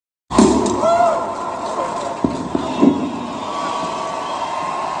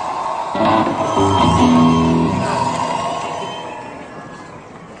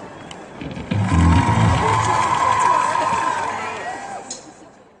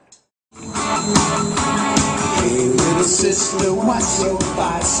Hey little sister, what's your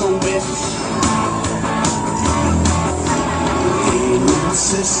fight so wet? Hey little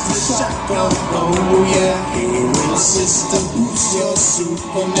sister, shotgun, oh yeah. Hey little sister, who's your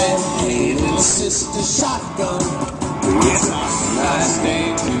Superman? Hey little sister, shotgun. It's a nice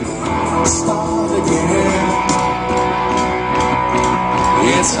day to start again.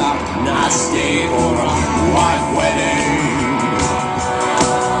 It's a nice day for a white wedding.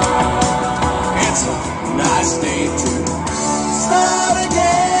 It's a nice day to start again.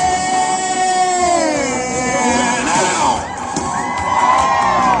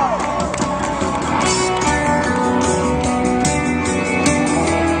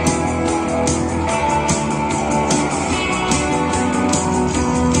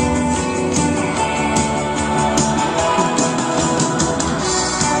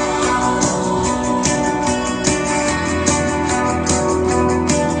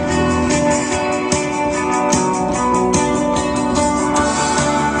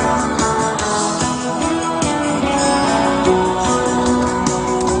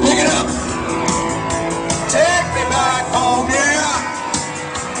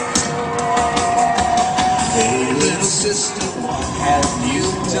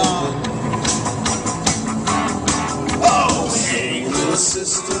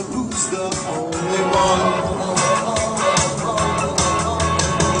 Sister, who's the only one?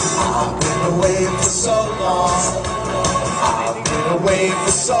 I've been away for so long. I've been away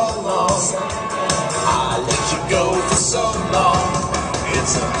for so long. I let you go for so long.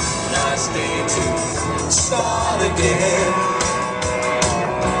 It's a nice day to start again.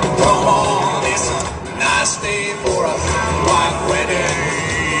 Come on, it's a nice day for a white wedding.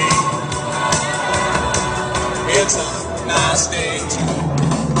 It's a nice day to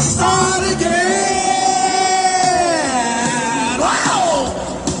start again. Wow!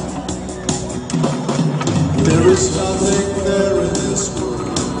 There is nothing there in this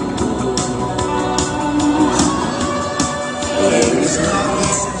world. There is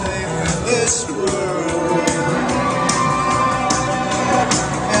nothing safe in this world.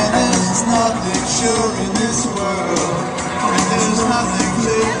 And there's nothing sure in this world. And there's nothing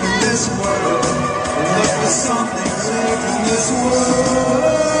safe in this world. There is something safe in this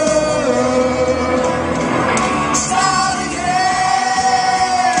world.